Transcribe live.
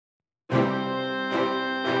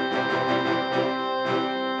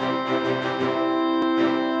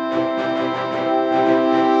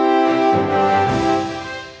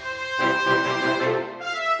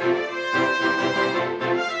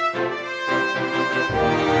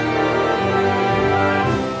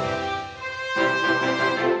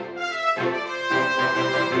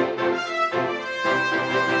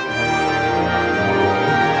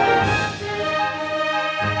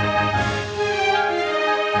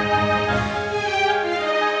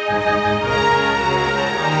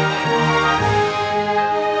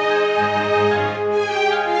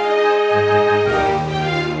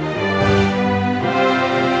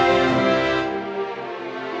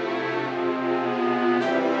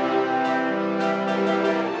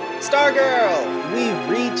Stargirl, we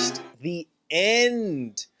reached the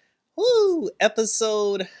end. Woo!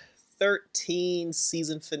 Episode 13,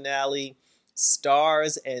 season finale,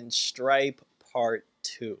 Stars and Stripe Part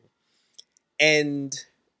 2. And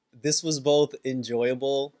this was both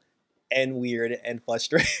enjoyable and weird and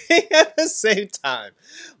frustrating at the same time.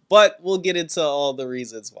 But we'll get into all the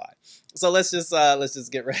reasons why. So let's just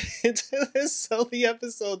get right into this. So the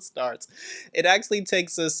episode starts. It actually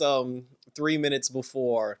takes us 3 minutes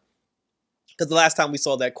before, because the last time we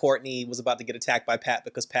saw that Courtney was about to get attacked by Pat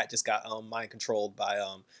because Pat just got mind controlled by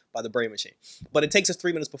the brain machine. But it takes us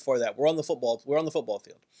 3 minutes before that. We're on the football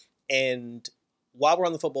field, and while we're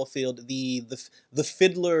on the football field, the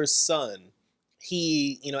fiddler's son,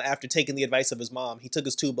 he, after taking the advice of his mom, he took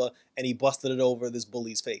his tuba and he busted it over this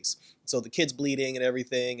bully's face. So the kid's bleeding and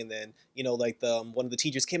everything, and then one of the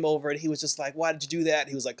teachers came over and he was just like, "Why did you do that?" And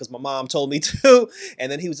he was like, "Because my mom told me to."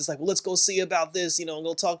 And then he was just like, "Well, let's go see about this, and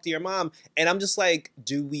go talk to your mom." And I'm just like,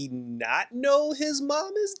 do we not know his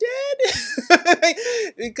mom is dead?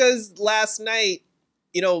 Because last night,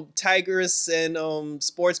 Tigress and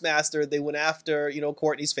Sportsmaster, they went after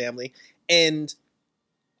Courtney's family, and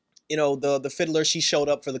the fiddler, she showed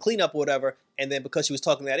up for the cleanup or whatever, and then because she was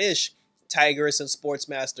talking that ish, Tigress and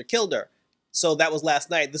Sportsmaster killed her. So that was last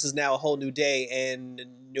night. This is now a whole new day, and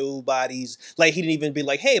nobody's like, he didn't even be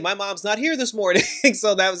like, "Hey, my mom's not here this morning."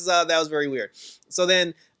 So that was very weird. So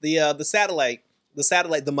then the satellite,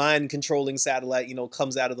 the mind controlling satellite,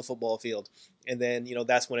 comes out of the football field, and then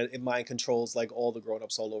that's when it mind controls like all the grown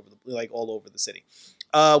ups all over the city.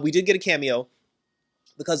 We did get a cameo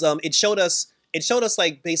because it showed us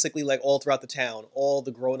like basically like all throughout the town, all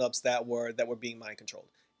the grown-ups that were being mind controlled.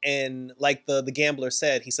 And like the gambler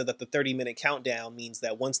said, he said that the 30-minute countdown means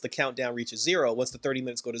that once the countdown reaches zero, once the 30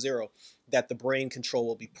 minutes go to zero, that the brain control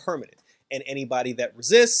will be permanent. And anybody that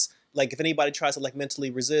resists, like if anybody tries to like mentally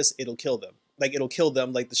resist, it'll kill them. Like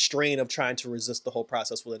the strain of trying to resist the whole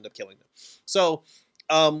process will end up killing them. So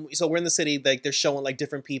we're in the city, like they're showing like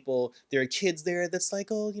different people. There are kids there that's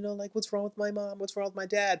like, "Oh, like what's wrong with my mom? What's wrong with my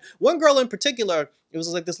dad?" One girl in particular, it was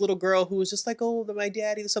like this little girl who was just like, "Oh, my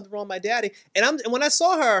daddy, there's something wrong with my daddy." And when I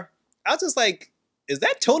saw her, I was just like, "Is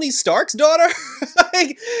that Tony Stark's daughter?"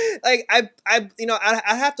 I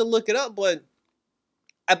have to look it up, but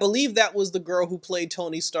I believe that was the girl who played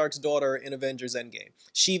Tony Stark's daughter in Avengers Endgame.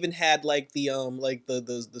 She even had like the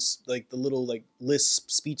little like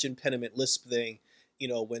lisp, speech impediment lisp thing,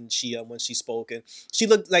 when she spoke. And she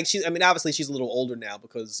looked like obviously she's a little older now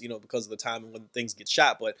because of the time when things get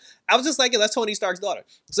shot, but I was just like, "Yeah, that's Tony Stark's daughter."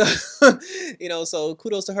 So so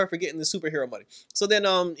kudos to her for getting the superhero money. So then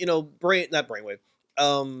not Brainwave,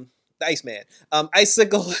 the Iceman,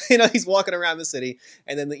 Icicle, he's walking around the city,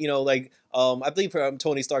 and then I believe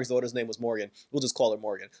Tony Stark's daughter's name was Morgan. We'll just call her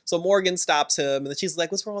Morgan. So Morgan stops him, and then she's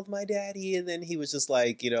like, "What's wrong with my daddy?" And then he was just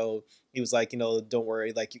like, he was like, "Don't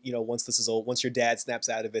worry, like, once this is old, once your dad snaps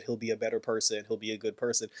out of it, he'll be a better person. He'll be a good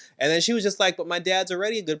person." And then she was just like, "But my dad's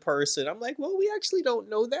already a good person." I'm like, "Well, we actually don't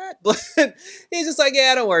know that," but he's just like,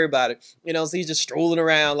 "Yeah, don't worry about it." So he's just strolling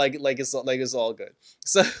around like it's all good.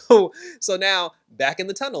 So now back in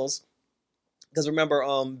the tunnels. Because remember,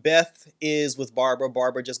 Beth is with Barbara.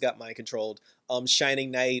 Barbara just got mind controlled. Shining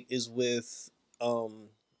Knight is with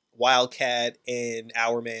Wildcat and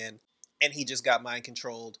Hourman, and he just got mind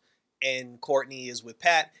controlled. And Courtney is with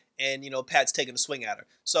Pat, and Pat's taking a swing at her.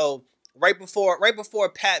 So right before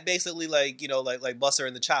Pat basically like busts her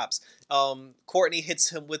in the chops, Courtney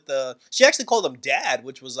hits him with she actually called him Dad,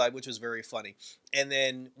 which was very funny. And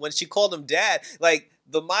then when she called him Dad, like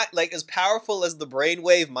the mind, like as powerful as the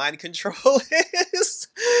brainwave mind control is,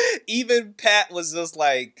 even Pat was just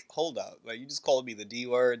like, "Hold up, like you just called me the D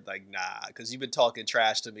word, like nah," because you've been talking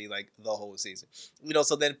trash to me like the whole season.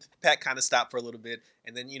 So then Pat kind of stopped for a little bit,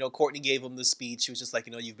 and then Courtney gave him the speech. She was just like,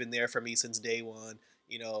 "You've been there for me since day one."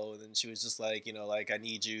 And then she was just like, like, "I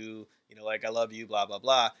need you, like, I love you, blah, blah,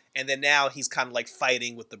 blah." And then now he's kind of like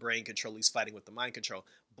fighting with the brain control. He's fighting with the mind control.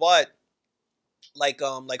 But like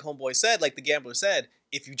Homeboy said, like the gambler said,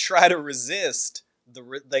 if you try to resist,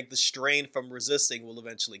 the strain from resisting will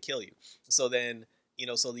eventually kill you. So then,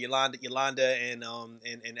 so the Yolanda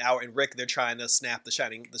and Rick, they're trying to snap the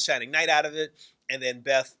shining Knight out of it. And then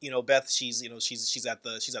Beth, she's at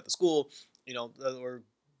the school,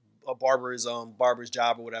 or Barbara's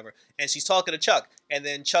job or whatever, and she's talking to Chuck, and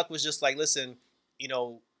then Chuck was just like, "Listen,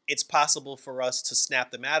 it's possible for us to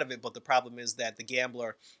snap them out of it, but the problem is that the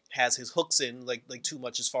gambler has his hooks in like too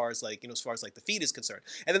much as far as like, as far as like the feed is concerned.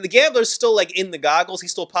 And then the gambler's still like in the goggles,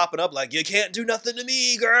 he's still popping up like, you can't do nothing to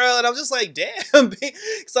me, girl. And I'm just like, damn.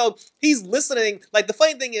 So he's listening. Like, the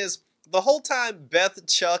funny thing is, the whole time Beth,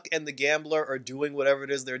 Chuck, and the gambler are doing whatever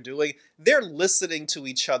it is they're doing, they're listening to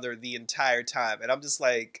each other the entire time. And I'm just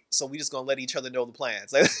like, so we just gonna let each other know the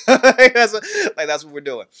plans. Like, that's what we're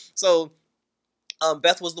doing. So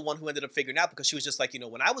Beth was the one who ended up figuring out, because she was just like,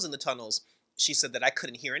 when I was in the tunnels, she said that I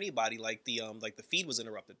couldn't hear anybody, like the feed was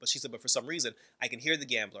interrupted. But she said, but for some reason, I can hear the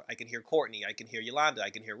gambler, I can hear Courtney, I can hear Yolanda, I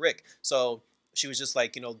can hear Rick. So she was just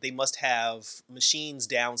like, they must have machines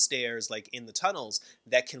downstairs, like in the tunnels,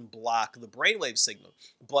 that can block the brainwave signal.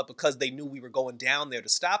 But because they knew we were going down there to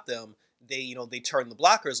stop them, they turned the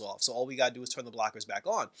blockers off. So all we gotta do is turn the blockers back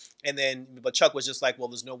on. And then, but Chuck was just like, well,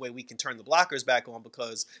 there's no way we can turn the blockers back on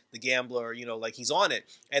because the gambler, like, he's on it.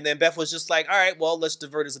 And then Beth was just like, all right, well, let's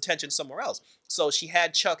divert his attention somewhere else. So she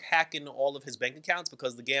had Chuck hack into all of his bank accounts,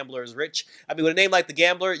 because the gambler is rich. I mean, with a name like the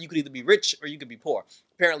gambler, you could either be rich or you could be poor.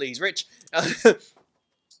 Apparently he's rich.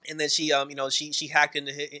 And then she hacked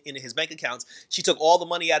into his bank accounts. She took all the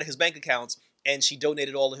money out of his bank accounts, and she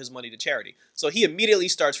donated all of his money to charity. So he immediately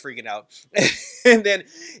starts freaking out. And then,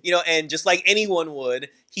 and just like anyone would,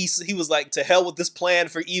 he was like, to hell with this plan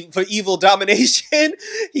for evil domination.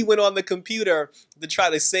 He went on the computer to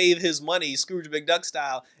try to save his money, Scrooge McDuck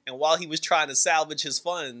style. And while he was trying to salvage his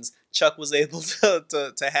funds, Chuck was able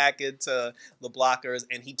to hack into the blockers,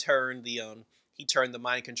 and he turned the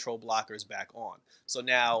mind control blockers back on. So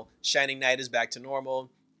now Shining Knight is back to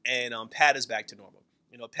normal, and Pat is back to normal.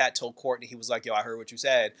 Pat told Courtney, he was like, "Yo, I heard what you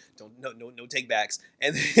said. No take backs."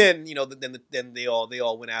 And then, then they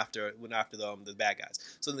all went after the bad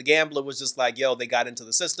guys. So the gambler was just like, "Yo, they got into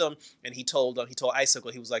the system," and he told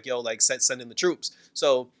Icicle, he was like, "Yo, like send in the troops."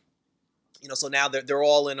 So, so now they're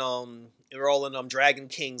all in Dragon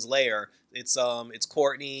King's lair. It's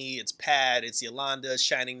Courtney, it's Pat, it's Yolanda,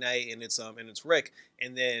 Shining Knight, and it's Rick.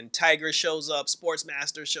 And then Tiger shows up,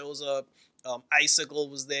 Sportsmaster shows up, Icicle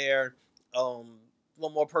was there,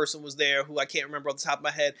 one more person was there who I can't remember off the top of my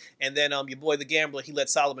head, and then your boy the gambler, he let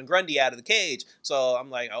Solomon Grundy out of the cage. So I'm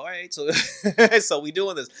like, all right, so so we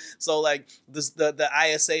doing this. So like the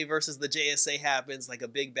ISA versus the JSA happens, like a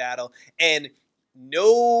big battle, and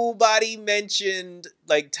nobody mentioned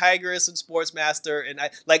like Tigress and Sportsmaster, and I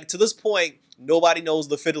like to this point nobody knows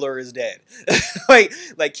the Fiddler is dead.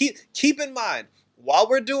 like keep in mind, while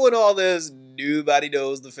we're doing all this, nobody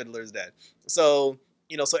knows the Fiddler is dead. So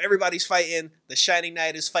so everybody's fighting. The Shining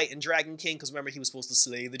Knight is fighting Dragon King, because remember, he was supposed to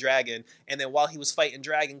slay the dragon. And then while he was fighting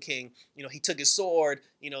Dragon King, he took his sword,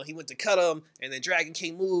 he went to cut him, and then Dragon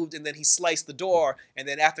King moved, and then he sliced the door. And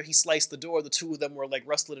then after he sliced the door, the two of them were like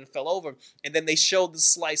wrestling and fell over. And then they showed the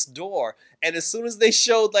sliced door. And as soon as they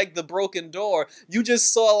showed like the broken door, you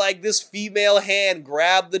just saw like this female hand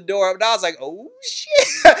grab the door. And I was like, oh shit,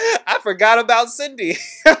 I forgot about Cindy.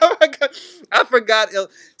 I forgot.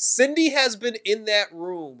 Cindy has been in that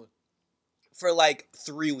room for like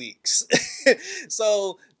 3 weeks.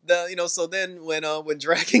 So so then when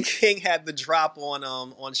Dragon King had the drop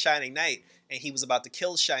on Shining Knight, and he was about to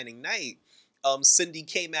kill Shining Knight, Cindy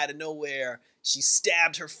came out of nowhere. She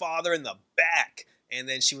stabbed her father in the back, and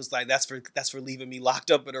then she was like, "That's for leaving me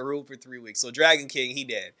locked up in a room for 3 weeks." So Dragon King, he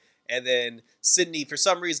dead. And then Cindy, for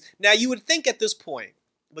some reason, now you would think at this point,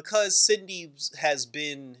 because Cindy has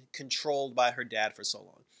been controlled by her dad for so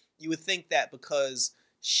long, you would think that because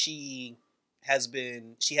she hasn't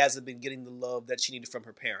been getting the love that she needed from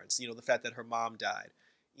her parents, the fact that her mom died,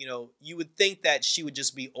 you would think that she would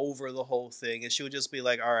just be over the whole thing, and she would just be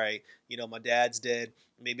like, all right, my dad's dead.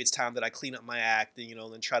 Maybe it's time that I clean up my act and,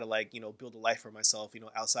 then try to like, build a life for myself,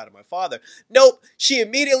 outside of my father. Nope. She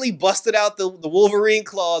immediately busted out the Wolverine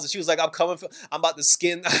claws, and she was like, I'm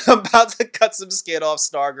about to cut some skin off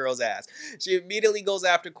Stargirl's ass. She immediately goes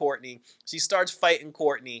after Courtney. She starts fighting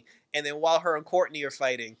Courtney. And then while her and Courtney are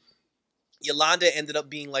fighting, Yolanda ended up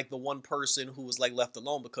being like the one person who was like left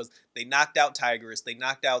alone, because they knocked out Tigress, they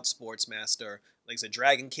knocked out Sportsmaster, like I said,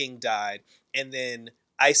 Dragon King died, and then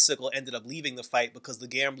Icicle ended up leaving the fight because the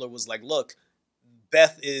gambler was like, look,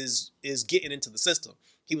 Beth is getting into the system.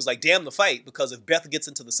 He was like, damn the fight, because if Beth gets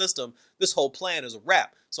into the system, this whole plan is a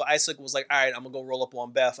wrap. So Icicle was like, all right, I'm going to go roll up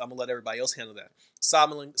on Beth. I'm going to let everybody else handle that.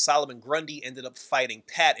 Solomon Grundy ended up fighting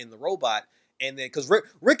Pat in the robot. And then, because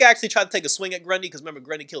Rick actually tried to take a swing at Grundy, because remember,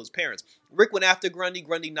 Grundy killed his parents. Rick went after Grundy.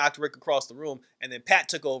 Grundy knocked Rick across the room, and then Pat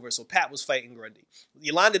took over, so Pat was fighting Grundy.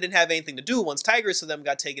 Yolanda didn't have anything to do once Tigress and them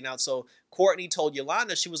got taken out, so Courtney told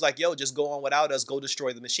Yolanda, she was like, yo, just go on without us, go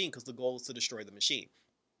destroy the machine, because the goal is to destroy the machine.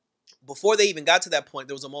 before they even got to that point,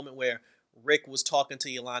 there was a moment where Rick was talking to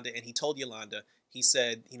Yolanda, and he told Yolanda, he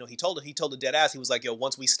said, he told the dead ass, he was like, yo,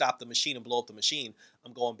 once we stop the machine and blow up the machine,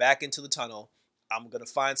 I'm going back into the tunnel. I'm gonna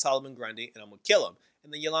find Solomon Grundy and I'm gonna kill him.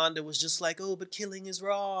 And then Yolanda was just like, oh, but killing is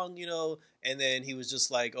wrong, you know. And then he was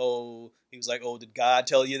just like, oh, he was like, oh, did God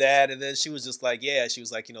tell you that? And then she was just like, yeah. She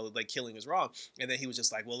was like, like killing is wrong. And then he was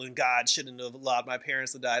just like, well, then God shouldn't have allowed my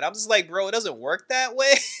parents to die. And I'm just like, bro, it doesn't work that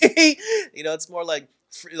way. It's more like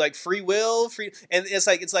free will, and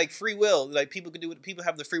it's like free will. Like people can do it. People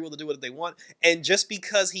have the free will to do what they want. And just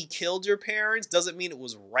because he killed your parents doesn't mean it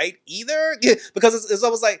was right either. Because it's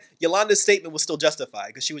almost like Yolanda's statement was still justified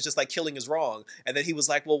because she was just like killing is wrong. And then he was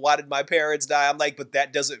like, well, why did my parents die? I'm like, but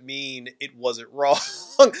that doesn't mean it wasn't wrong.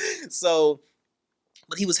 So,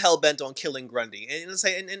 but he was hell bent on killing Grundy, and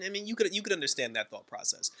I mean, you could understand that thought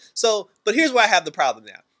process. So, but here's where I have the problem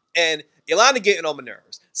now, and Yolanda getting on my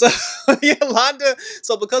nerves. So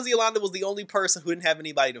because Yolanda was the only person who didn't have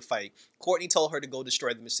anybody to fight, Courtney told her to go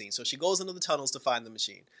destroy the machine. So she goes into the tunnels to find the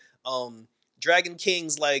machine. Dragon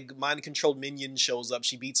King's like mind controlled minion shows up.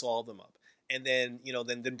 She beats all of them up. And then,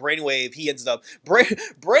 then Brainwave, he ends up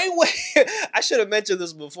Brainwave. I should have mentioned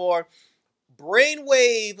this before.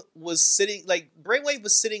 Brainwave was sitting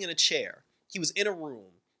in a chair. He was in a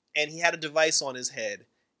room and he had a device on his head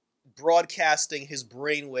broadcasting his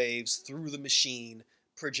brainwaves through the machine,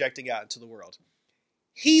 projecting out into the world.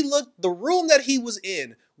 The room that he was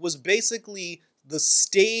in was basically the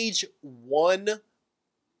stage 1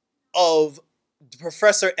 of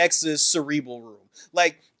Professor X's Cerebral room.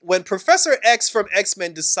 Like when Professor X from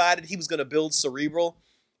X-Men decided he was going to build Cerebral,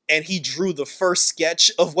 and he drew the first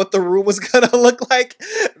sketch of what the room was going to look like,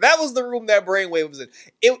 that was the room that Brainwave was in.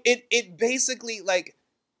 It basically, like,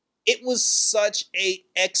 it was such a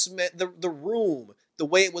X-Men, the room, the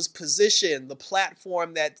way it was positioned, the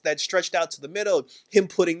platform that stretched out to the middle, him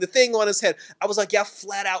putting the thing on his head. I was like, y'all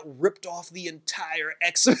flat out ripped off the entire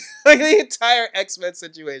X-Men, like the entire X-Men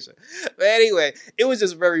situation. But anyway, it was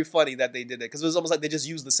just very funny that they did it because it was almost like they just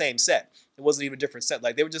used the same set. It wasn't even a different set.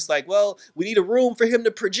 Like they were just like, well, we need a room for him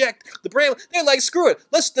to project the brain. They're like, screw it,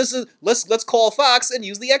 let's call Fox and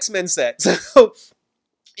use the X-Men set.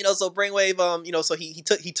 So Brainwave, so he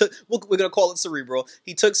took, we're gonna call it Cerebral.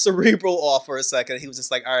 He took Cerebral off for a second. He was just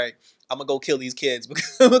like, all right, I'm gonna go kill these kids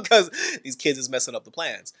because these kids is messing up the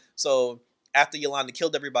plans. So after Yolanda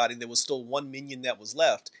killed everybody, there was still one minion that was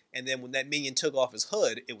left. And then when that minion took off his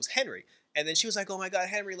hood, it was Henry. And then she was like, oh my God,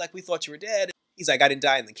 Henry, like we thought you were dead. He's like, I didn't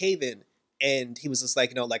die in the cave-in. And he was just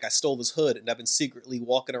like, like I stole his hood and I've been secretly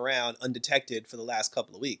walking around undetected for the last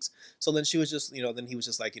couple of weeks. So then she was just, then he was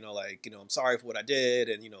just like, I'm sorry for what I did.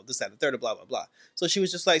 And, this, that, and the third, blah, blah, blah. So she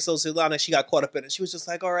was just like, so Silana, she got caught up in it. She was just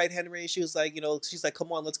like, all right, Henry. She was like, she's like,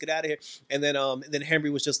 come on, let's get out of here. And then Henry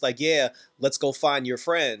was just like, yeah, let's go find your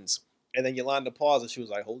friends. And then Yolanda paused and she was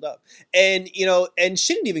like, hold up. And, and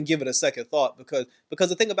she didn't even give it a second thought because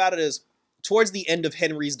the thing about it is towards the end of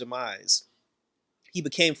Henry's demise, he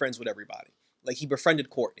became friends with everybody. Like he befriended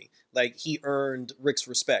Courtney. Like he earned Rick's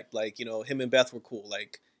respect. Like, him and Beth were cool.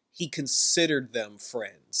 Like he considered them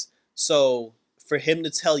friends. So for him to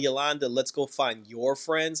tell Yolanda, let's go find your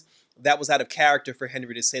friends, that was out of character for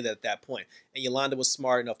Henry to say that at that point. And Yolanda was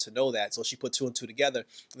smart enough to know that. So she put two and two together.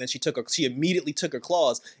 And then she immediately took her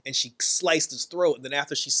claws and she sliced his throat. And then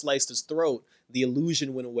after she sliced his throat, the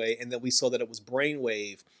illusion went away. And then we saw that it was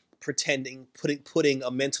Brainwave putting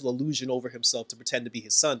a mental illusion over himself to pretend to be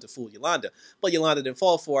his son to fool Yolanda. But Yolanda didn't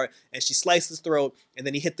fall for it, and she sliced his throat, and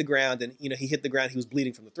then he hit the ground, and he hit the ground, he was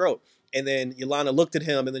bleeding from the throat. And then Yolanda looked at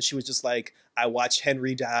him, and then she was just like, I watched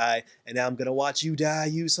Henry die, and now I'm gonna watch you die,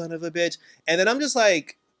 you son of a bitch. And then I'm just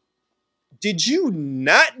like, did you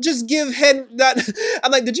not just give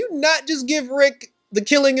did you not just give Rick the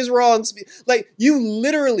killing is wrong? Like, you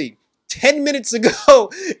literally 10 minutes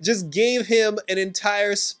ago just gave him an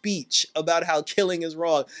entire speech about how killing is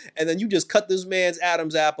wrong. And then you just cut this man's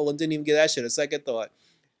Adam's apple and didn't even give that shit a second thought.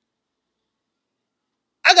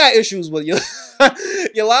 I got issues with you.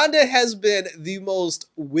 Yolanda has been the most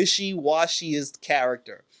wishy-washiest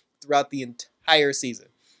character throughout the entire season.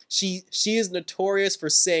 She is notorious for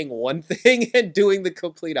saying one thing and doing the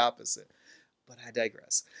complete opposite. But I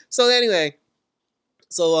digress. So anyway,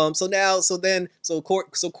 so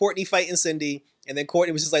Courtney fighting Cindy, and then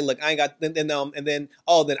Courtney was just like, look, I ain't got, then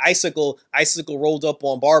Icicle rolled up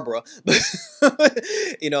on Barbara,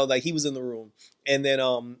 like he was in the room. And then,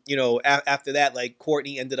 after that, like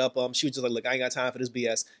Courtney ended up, she was just like, look, I ain't got time for this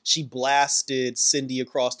BS. She blasted Cindy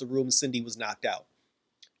across the room. Cindy was knocked out.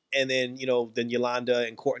 And then, then Yolanda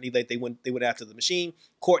and Courtney, they went after the machine.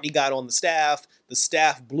 Courtney got on the staff. The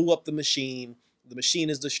staff blew up the machine. the machine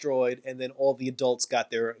is destroyed, and then all the adults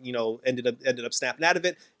got their, ended up snapping out of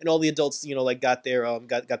it, and all the adults, like got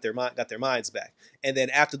their minds back. And then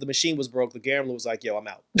after the machine was broke, the gambler was like, "Yo, I'm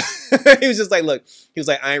out." He was just like, "Look," he was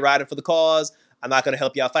like, "I ain't riding for the cause. I'm not gonna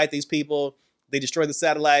help y'all fight these people. They destroyed the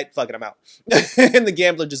satellite. Fuck it, I'm out." And the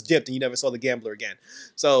gambler just dipped, and you never saw the gambler again.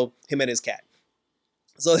 So him and his cat.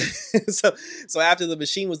 So, so after the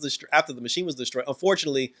machine was destroyed,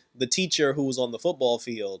 unfortunately, the teacher who was on the football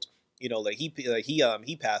field,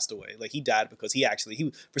 he passed away. Like, he died because he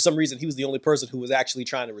for some reason he was the only person who was actually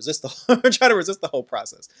trying to resist the whole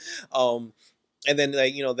process. And then,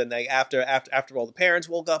 after all the parents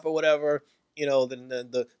woke up or whatever, then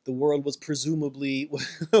the world was presumably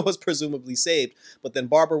saved. But then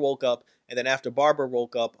Barbara woke up, and then after Barbara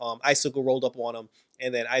woke up, Icicle rolled up on him,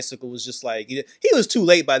 and then Icicle was just like, he was too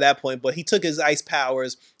late by that point, but he took his ice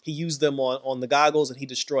powers, he used them on the goggles, and he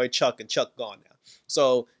destroyed Chuck, and Chuck gone now.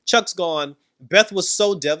 So Chuck's gone. Beth was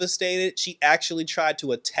so devastated, she actually tried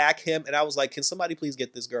to attack him, and I was like, "Can somebody please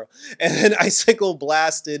get this girl?" And then Icicle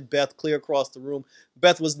blasted Beth clear across the room.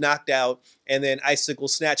 Beth was knocked out, and then Icicle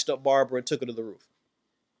snatched up Barbara and took her to the roof.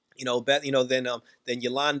 Beth, then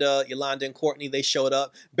Yolanda and Courtney, they showed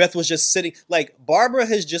up. Beth was just sitting, like, Barbara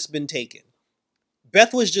has just been taken.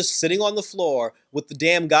 Beth was just sitting on the floor with the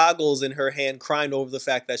damn goggles in her hand, crying over the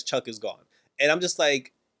fact that Chuck is gone. And I'm just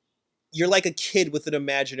like, you're like a kid with an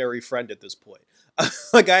imaginary friend at this point.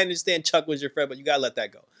 Like, I understand Chuck was your friend, but you gotta let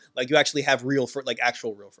that go. Like, you actually have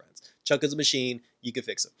actual real friends. Chuck is a machine. You can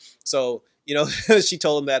fix him. So, she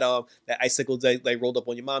told him that Icicle, they rolled up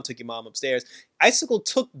on your mom, took your mom upstairs. Icicle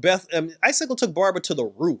took Barbara to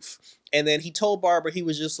the roof, and then he told Barbara, he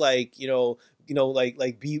was just like,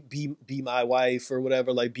 be my wife or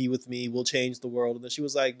whatever, like, be with me, we'll change the world. And then she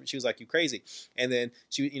was like, "You crazy." And then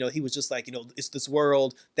he was just like, "It's this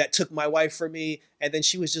world that took my wife from me." And then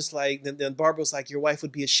she was just like, then Barbara was like, "Your wife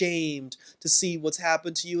would be ashamed to see what's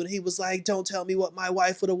happened to you." And he was like, "Don't tell me what my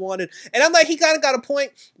wife would have wanted." And I'm like, he kind of got a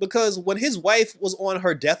point, because when his wife was on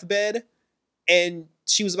her deathbed and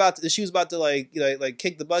she was about to like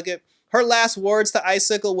kick the bucket, her last words to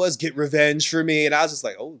Icicle was, "Get revenge for me." And I was just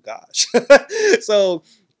like, oh gosh. So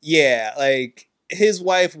yeah, like, his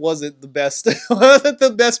wife wasn't the best, wasn't the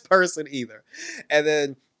best person either. And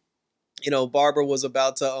then, Barbara was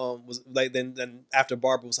about to, was like, then after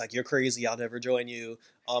Barbara was like, "You're crazy, I'll never join you,"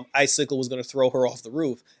 Icicle was going to throw her off the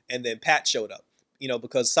roof. And then Pat showed up,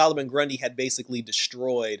 because Solomon Grundy had basically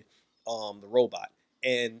destroyed the robot.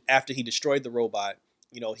 And after he destroyed the robot,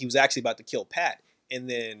 he was actually about to kill Pat. And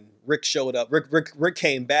then Rick showed up. Rick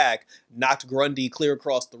came back, knocked Grundy clear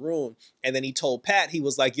across the room, and then he told Pat, he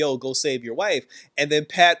was like, "Yo, go save your wife." And then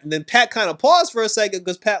Pat kind of paused for a second,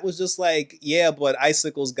 because Pat was just like, "Yeah, but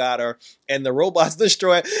Icicle's got her, and the robot's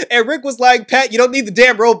destroyed." And Rick was like, "Pat, you don't need the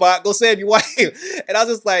damn robot. Go save your wife." And I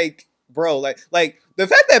was just like, bro, like the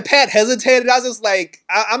fact that Pat hesitated, I was just like,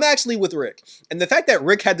 I'm actually with Rick. And the fact that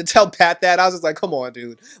Rick had to tell Pat that, I was just like, come on,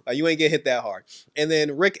 dude. Like, you ain't get hit that hard. And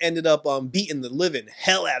then Rick ended up beating the living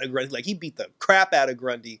hell out of Grundy. Like, he beat the crap out of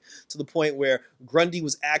Grundy to the point where Grundy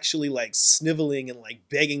was actually like sniveling and like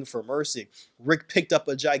begging for mercy. Rick picked up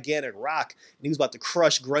a gigantic rock and he was about to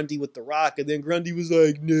crush Grundy with the rock. And then Grundy was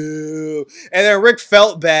like, "No." And then Rick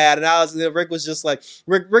felt bad. And Rick was just like,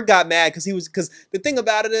 Rick got mad because the thing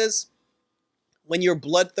about it is, when you're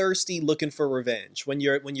bloodthirsty looking for revenge, when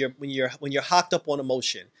you're hocked up on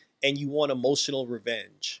emotion and you want emotional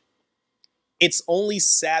revenge, it's only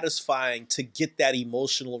satisfying to get that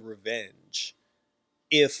emotional revenge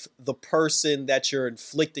if the person that you're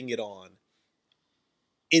inflicting it on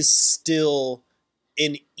is still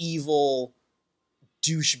an evil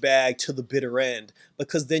douchebag to the bitter end,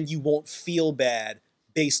 because then you won't feel bad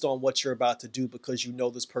based on what you're about to do, because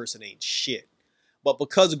this person ain't shit. But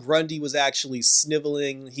because Grundy was actually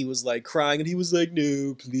sniveling, he was like crying, and he was like,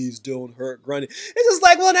 "No, please don't hurt Grundy." It's just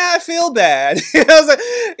like, well, now I feel bad, because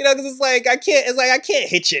it's like I can't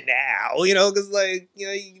hit you now, because it's like,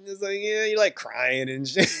 yeah, you're like crying and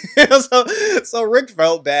shit. So Rick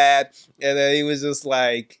felt bad, and then he was just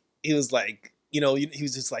like, he was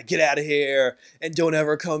just like, "Get out of here and don't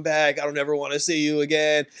ever come back. I don't ever want to see you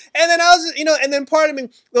again." And then I was, and then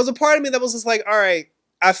there was a part of me that was just like, all right,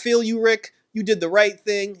 I feel you, Rick. You did the right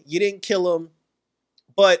thing. You didn't kill him,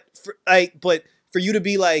 but for you to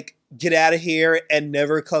be like, "Get out of here and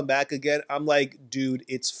never come back again," I'm like, dude,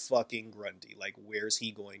 it's fucking Grundy. Like, where's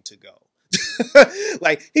he going to go?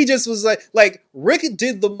 Like he just was like Rick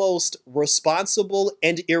did the most responsible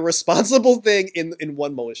and irresponsible thing in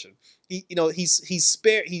one motion. He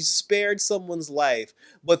spared someone's life,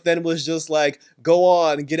 but then was just like, go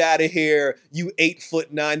on, get out of here, you 8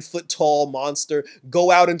 foot 9 foot tall monster,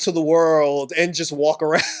 go out into the world and just walk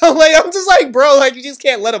around. Like I'm just like, bro, like you just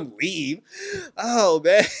can't let him leave. Oh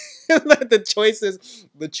man. The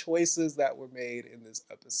choices that were made in this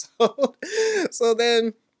episode. So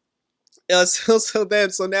then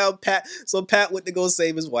so now Pat went to go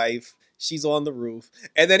save his wife. She's on the roof.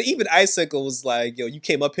 And then even Icicle was like, yo, you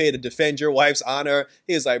came up here to defend your wife's honor.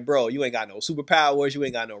 He was like, bro, you ain't got no superpowers, you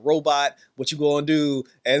ain't got no robot. What you gonna do?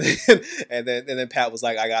 And then and then Pat was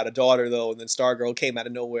like, I got a daughter though. And then Stargirl came out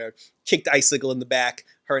of nowhere, kicked Icicle in the back.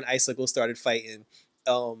 Her and Icicle started fighting.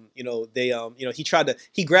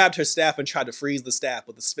 He grabbed her staff and tried to freeze the staff,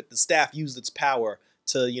 but the staff used its power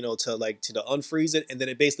to unfreeze it, and then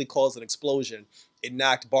it basically caused an explosion. It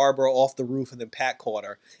knocked Barbara off the roof, and then Pat caught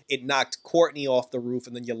her. It knocked Courtney off the roof,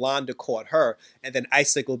 and then Yolanda caught her, and then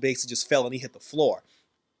Icicle basically just fell and he hit the floor.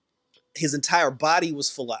 His entire body was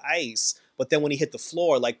full of ice, but then when he hit the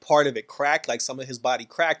floor, like part of it cracked, like some of his body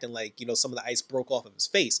cracked, and some of the ice broke off of his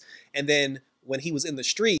face. And then when he was in the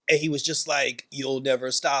street, and he was just like, you'll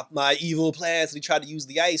never stop my evil plans, and he tried to use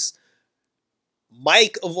the ice.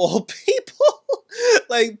 Mike, of all people,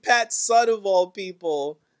 like Pat's son of all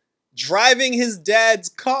people, driving his dad's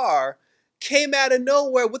car, came out of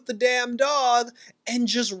nowhere with the damn dog and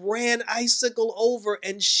just ran Icicle over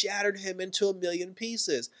and shattered him into a million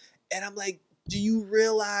pieces. And I'm like, do you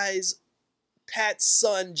realize Pat's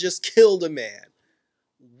son just killed a man?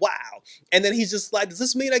 Wow. And then he's just like, does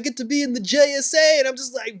this mean I get to be in the JSA? And I'm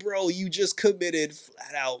just like, bro, you just committed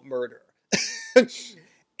flat out murder.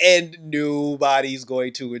 And nobody's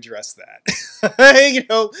going to address that.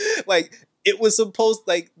 Like it was supposed,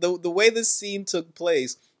 like the way this scene took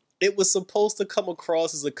place, it was supposed to come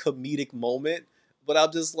across as a comedic moment, but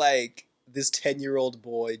I'm just like, this 10-year-old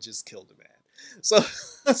boy just killed a man.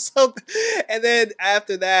 So and then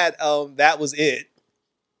after that, that was it.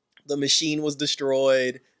 The machine was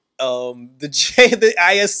destroyed. The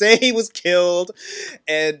ISA was killed,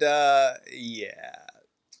 and yeah.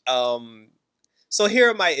 So here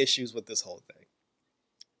are my issues with this whole thing.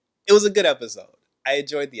 It was a good episode. I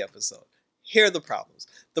enjoyed the episode. Here are the problems.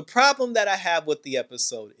 The problem that I have with the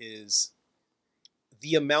episode is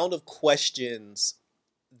the amount of questions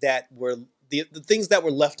that were the things that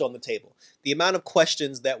were left on the table. The amount of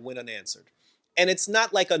questions that went unanswered. And it's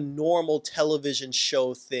not like a normal television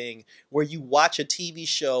show thing where you watch a TV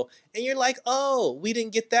show and you're like, oh, we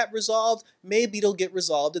didn't get that resolved. Maybe it'll get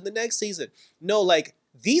resolved in the next season. No, like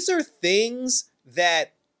these are things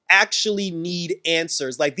that actually need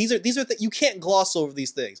answers. Like these are you can't gloss over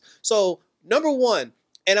these things. So number one,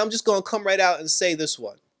 and I'm just gonna come right out and say this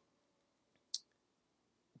one: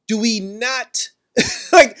 do we not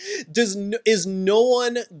like? Is no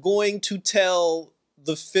one going to tell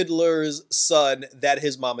the fiddler's son that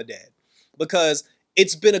his mama dead? Because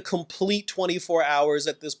it's been a complete 24 hours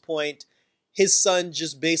at this point. His son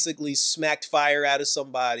just basically smacked fire out of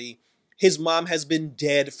somebody. His mom has been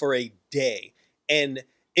dead for a day. And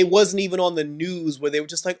it wasn't even on the news where they were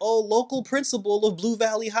just like, oh, local principal of Blue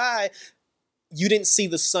Valley High. You didn't see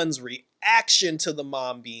the son's reaction to the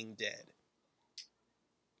mom being dead.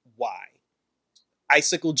 Why?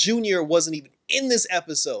 Icicle Jr. wasn't even in this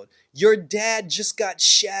episode. Your dad just got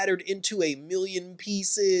shattered into a million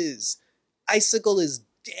pieces. Icicle is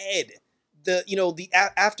dead.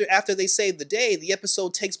 After they saved the day, the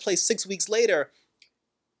episode takes place 6 weeks later.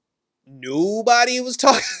 Nobody was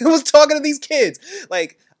talking to these kids.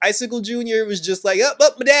 Like Icicle Jr. was just like,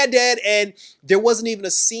 my dad dead, and there wasn't even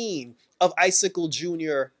a scene of Icicle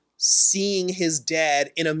Jr. seeing his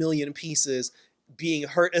dad in a million pieces being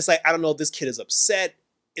hurt. It's like, I don't know if this kid is upset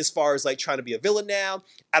as far as like trying to be a villain now.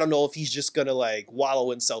 I don't know if he's just gonna like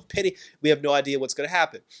wallow in self-pity. We have no idea what's gonna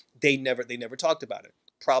happen. They never talked about it.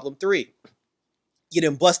 Problem 3. You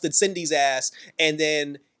done busted Cindy's ass, and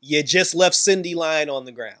then you just left Cindy lying on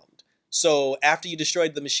the ground. So after you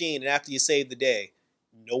destroyed the machine and after you saved the day,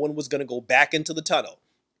 no one was going to go back into the tunnel.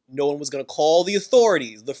 No one was going to call the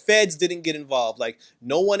authorities. The feds didn't get involved. Like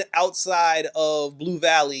no one outside of Blue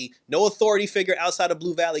Valley, no authority figure outside of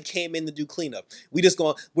Blue Valley came in to do cleanup. We're just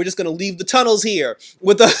going to leave the tunnels here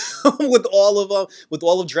with with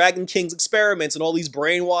all of Dragon King's experiments and all these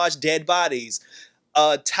brainwashed dead bodies.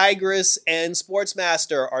 Tigress and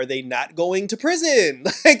Sportsmaster, are they not going to prison?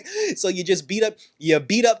 Like, so you just beat up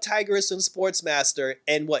Tigress and Sportsmaster,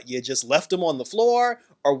 and what, you just left them on the floor?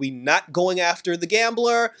 Are we not going after the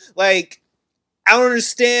gambler? Like, I don't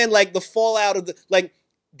understand, like, the fallout of the, like,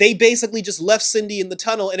 They basically just left Cindy in the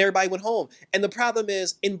tunnel and everybody went home. And the problem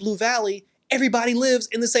is, in Blue Valley, everybody lives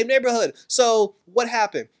in the same neighborhood. So what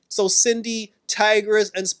happened? So Cindy,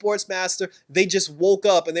 Tigress, and Sportsmaster, they just woke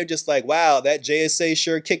up and they're just like, wow, that JSA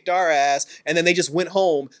sure kicked our ass. And then they just went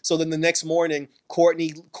home. So then the next morning,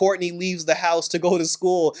 Courtney leaves the house to go to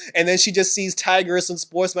school. And then she just sees Tigress and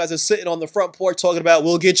Sportsmaster sitting on the front porch talking about,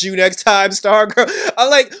 we'll get you next time, Stargirl. I'm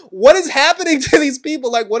like, what is happening to these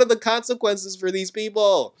people? Like, what are the consequences for these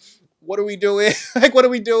people? What are we doing? Like, what are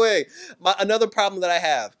we doing? Another problem that I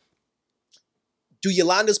have. Do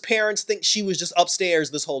Yolanda's parents think she was just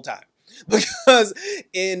upstairs this whole time? Because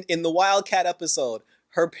in the Wildcat episode,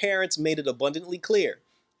 her parents made it abundantly clear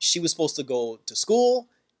she was supposed to go to school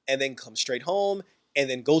and then come straight home and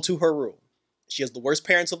then go to her room. She has the worst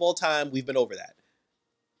parents of all time. We've been over that.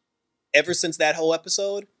 Ever since that whole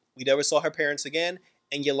episode, we never saw her parents again,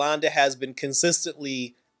 and Yolanda has been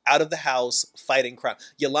consistently out of the house fighting crime.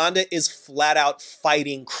 Yolanda is flat out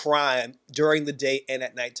fighting crime during the day and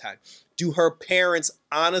at nighttime. Do her parents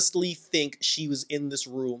honestly think she was in this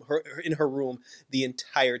room, in her room the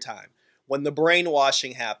entire time? When the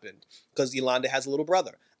brainwashing happened, because Yolanda has a little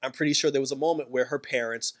brother, I'm pretty sure there was a moment where her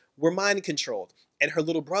parents were mind controlled. And her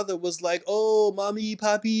little brother was like, oh, mommy,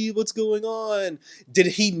 papi, what's going on? Did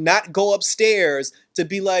he not go upstairs to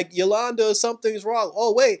be like, Yolanda, something's wrong?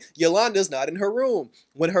 Oh, wait, Yolanda's not in her room.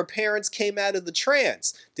 When her parents came out of the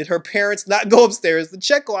trance, did her parents not go upstairs to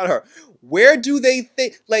check on her? Where do they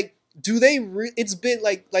think, like, do they, it's been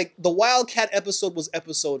like the Wildcat episode was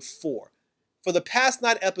episode 4. For the past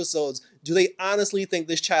 9 episodes, do they honestly think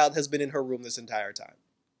this child has been in her room this entire time?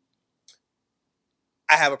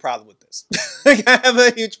 I have a problem with this. Like, I have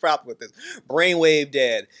a huge problem with this. Brainwave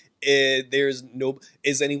dead. There's no.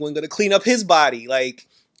 Is anyone gonna clean up his body? Like,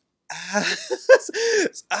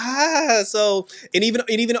 So and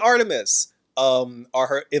even Artemis. Are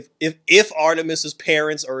her if Artemis's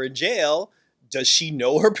parents are in jail? Does she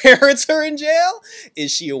know her parents are in jail?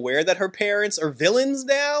 Is she aware that her parents are villains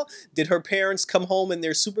now? Did her parents come home in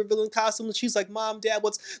their supervillain costumes? She's like, Mom, Dad,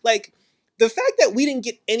 what's like the fact that we didn't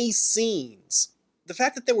get any scenes. The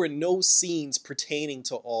fact that there were no scenes pertaining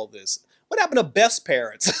to all this. What happened to Beth's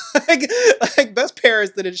parents? like Beth's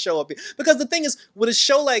parents didn't show up because the thing is, with a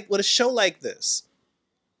show like this,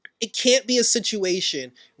 it can't be a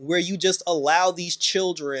situation where you just allow these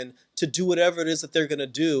children to do whatever it is that they're going to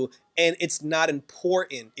do, and it's not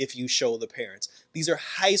important if you show the parents. These are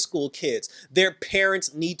high school kids. Their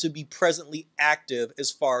parents need to be presently active as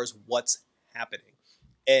far as what's happening.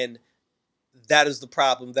 And that is the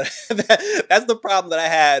problem that's the problem that I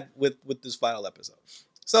had with this final episode.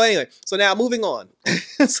 So anyway, so now moving on.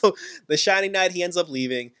 So the Shining Knight, he ends up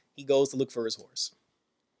leaving. He goes to look for his horse.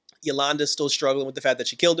 Yolanda's still struggling with the fact that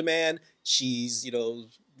she killed a man. She's,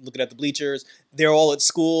 looking at the bleachers. They're all at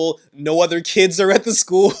school. No other kids are at the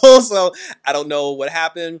school. So I don't know what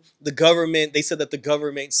happened. They said that the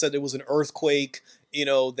government said it was an earthquake,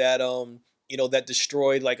 that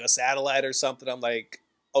destroyed like a satellite or something. I'm like,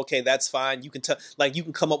 okay, that's fine. You can you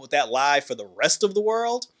can come up with that lie for the rest of the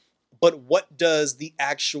world. But what does the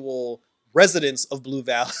actual residents of Blue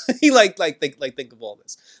Valley think of all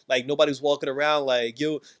this? Like, nobody's walking around like,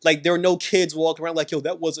 yo, like there are no kids walking around like, yo,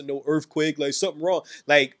 that wasn't no earthquake, like something wrong.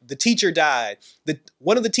 Like, the teacher died.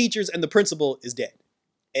 One of the teachers and the principal is dead.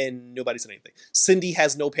 And nobody said anything. Cindy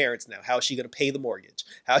has no parents now. How is she gonna pay the mortgage?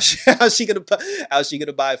 How's she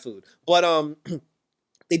gonna buy food? But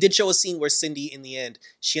they did show a scene where Cindy, in the end,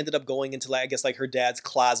 she ended up going into like her dad's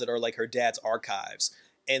closet or like her dad's archives.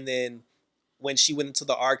 And then when she went into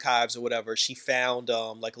the archives or whatever, she found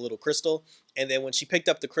like a little crystal. And then when she picked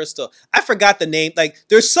up the crystal, I forgot the name. Like,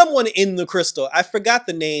 there's someone in the crystal. I forgot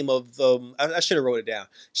the name of I should have wrote it down.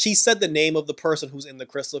 She said the name of the person who's in the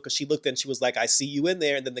crystal because she looked and she was like, I see you in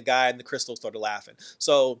there. And then the guy in the crystal started laughing.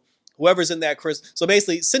 So whoever's in that crystal. So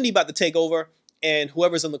basically, Cindy about to take over, and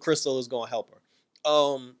whoever's in the crystal is going to help her.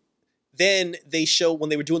 Then they show, when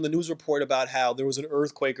they were doing the news report about how there was an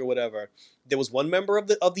earthquake or whatever, there was one member of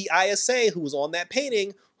the ISA who was on that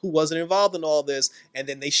painting who wasn't involved in all this, and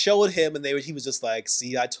then they showed him, and he was just like,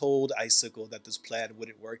 see, I told Icicle that this plan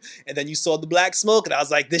wouldn't work. And then you saw the black smoke, and I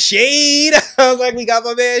was like, the Shade! I was like, we got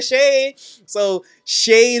my man Shade! So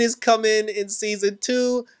Shade is coming in season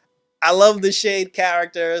 2. I love the Shade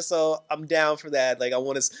character, so I'm down for that. Like, I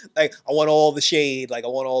want all the shade. Like, I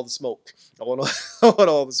want all the smoke. I want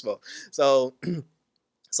all the smoke. So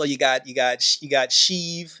So you got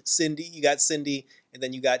Sheev, Cindy, you got Cindy, and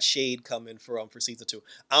then you got Shade coming for season 2.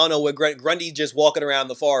 I don't know where Grundy just walking around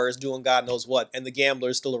the forest doing God knows what, and the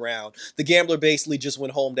gambler is still around. The gambler basically just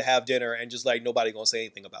went home to have dinner and just like nobody gonna say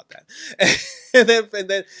anything about that. and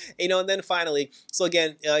then and then finally, so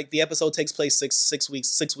again, like the episode takes place six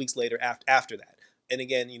weeks later after that. And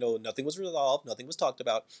again, nothing was resolved, nothing was talked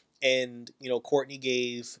about, and Courtney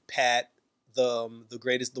gave Pat the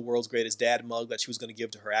world's greatest dad mug that she was going to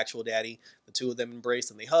give to her actual daddy. The two of them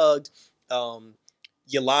embraced and they hugged.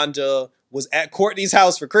 Yolanda was at Courtney's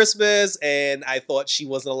house for Christmas, and I thought she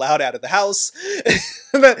wasn't allowed out of the house.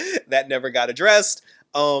 That never got addressed.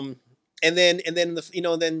 And then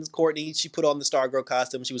Courtney, she put on the Stargirl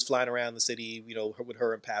costume. She was flying around the city, with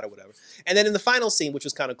her and Pat or whatever. And then in the final scene, which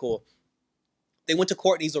was kind of cool, they went to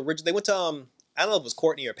Courtney's original. They went to I don't know if it was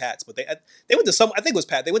Courtney or Pat's, but they went to some. I think it was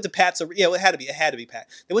Pat. They went to Pat's. Yeah, it had to be Pat.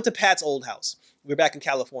 They went to Pat's old house. We were back in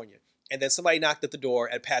California, and then somebody knocked at the door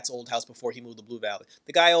at Pat's old house before he moved to Blue Valley.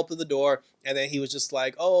 The guy opened the door, and then he was just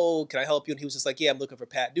like, "Oh, can I help you?" And he was just like, "Yeah, I'm looking for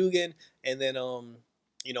Pat Dugan." And then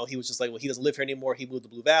he was just like, "Well, he doesn't live here anymore. He moved to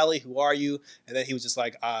Blue Valley. Who are you?" And then he was just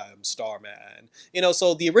like, "I'm Starman."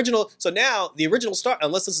 So now the original Star,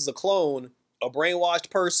 unless this is a clone, a brainwashed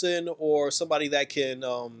person, or somebody that can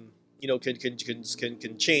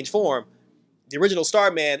can change form, the original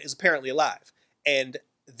Starman is apparently alive. And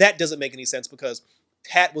that doesn't make any sense because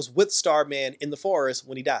Pat was with Starman in the forest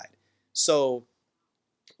when he died. So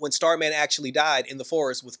when Starman actually died in the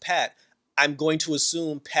forest with Pat, I'm going to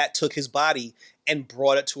assume Pat took his body and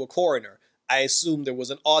brought it to a coroner. I assume there was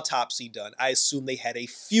an autopsy done. I assume they had a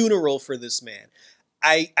funeral for this man.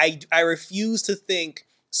 I refuse to think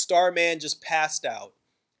Starman just passed out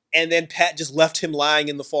and then Pat just left him lying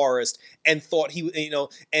in the forest and thought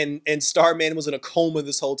and Starman was in a coma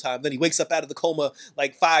this whole time. Then he wakes up out of the coma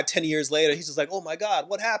like 5-10 years later. He's just like, "Oh my God,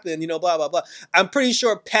 what happened?" Blah, blah, blah. I'm pretty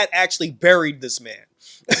sure Pat actually buried this man.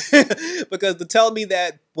 Because to tell me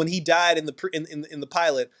that when he died in the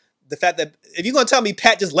pilot, the fact that if you're going to tell me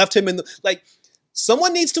Pat just left him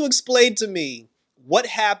someone needs to explain to me what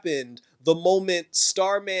happened the moment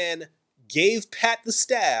Starman gave Pat the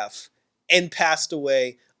staff and passed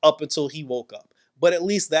away up until he woke up. But at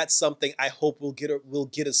least that's something I hope we'll get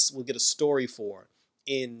a story for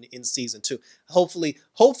in season 2.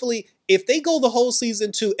 Hopefully, if they go the whole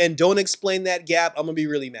season 2 and don't explain that gap, I'm gonna be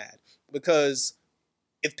really mad. Because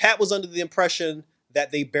if Pat was under the impression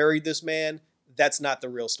that they buried this man, that's not the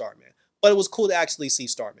real Starman. But it was cool to actually see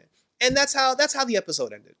Starman. And that's how the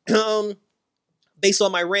episode ended. Based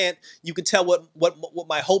on my rant, you can tell what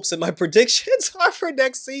my hopes and my predictions are for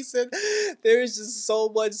next season. There's just so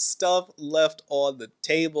much stuff left on the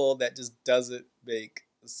table that just doesn't make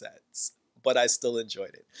sense. But I still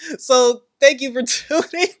enjoyed it. So thank you for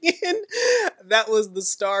tuning in. That was the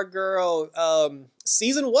Stargirl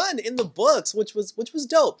season 1 in the books, which was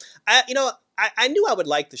dope. I knew I would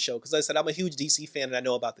like the show because I said I'm a huge DC fan and I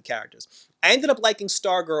know about the characters. I ended up liking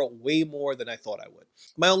Stargirl way more than I thought I would.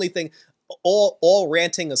 My only thing, all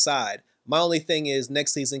ranting aside, my only thing is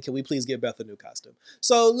next season, can we please give Beth a new costume?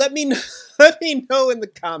 So let me know in the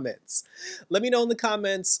comments. Let me know in the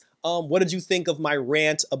comments. What did you think of my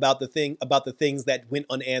rant about the things that went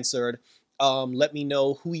unanswered? Let me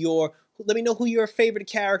know who your favorite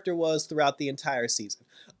character was throughout the entire season.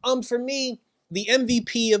 For me, the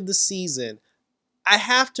MVP of the season, I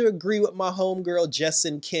have to agree with my homegirl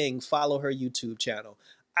Jessin King. Follow her YouTube channel.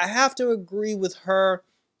 I have to agree with her.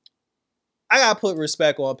 I gotta put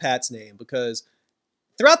respect on Pat's name because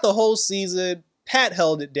throughout the whole season, Pat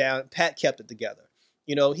held it down. Pat kept it together.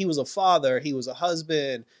 He was a father. He was a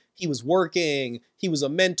husband. He was working. He was a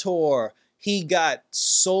mentor. He got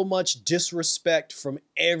so much disrespect from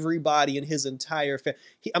everybody in his entire family.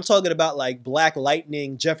 I'm talking about like Black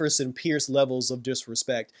Lightning, Jefferson Pierce levels of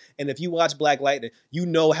disrespect. And if you watch Black Lightning, you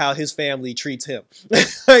know how his family treats him.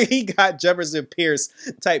 He got Jefferson Pierce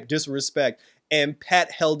type disrespect. And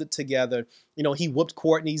Pat held it together. He whooped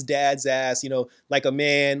Courtney's dad's ass, like a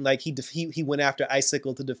man. Like he went after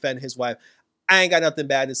Icicle to defend his wife. I ain't got nothing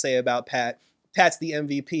bad to say about Pat. Pat's the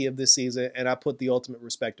MVP of this season, and I put the ultimate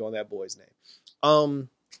respect on that boy's name.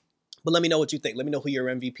 But let me know what you think. Let me know who your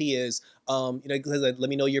MVP is. Let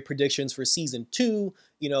me know your predictions for season 2.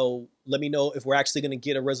 Let me know if we're actually going to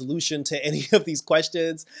get a resolution to any of these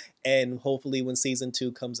questions. And hopefully when season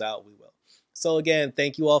 2 comes out, we will. So again,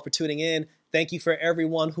 thank you all for tuning in. Thank you for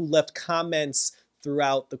everyone who left comments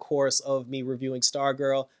throughout the course of me reviewing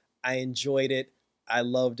Stargirl. I enjoyed it. I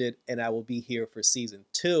loved it. And I will be here for season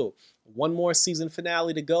 2. One more season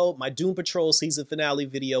finale to go. My Doom Patrol season finale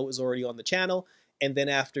video is already on the channel. And then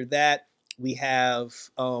after that, We have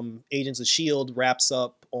Agents of S.H.I.E.L.D. wraps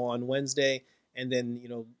up on Wednesday. And then,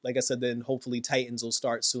 like I said, then hopefully Titans will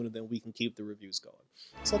start soon, and then we can keep the reviews going.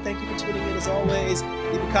 So thank you for tuning in as always.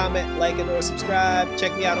 Leave a comment, like it, or subscribe.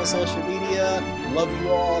 Check me out on social media. Love you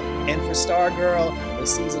all. And for Stargirl, for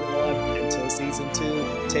season 1 until season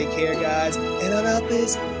 2. Take care, guys. And I'm out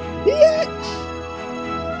this bitch.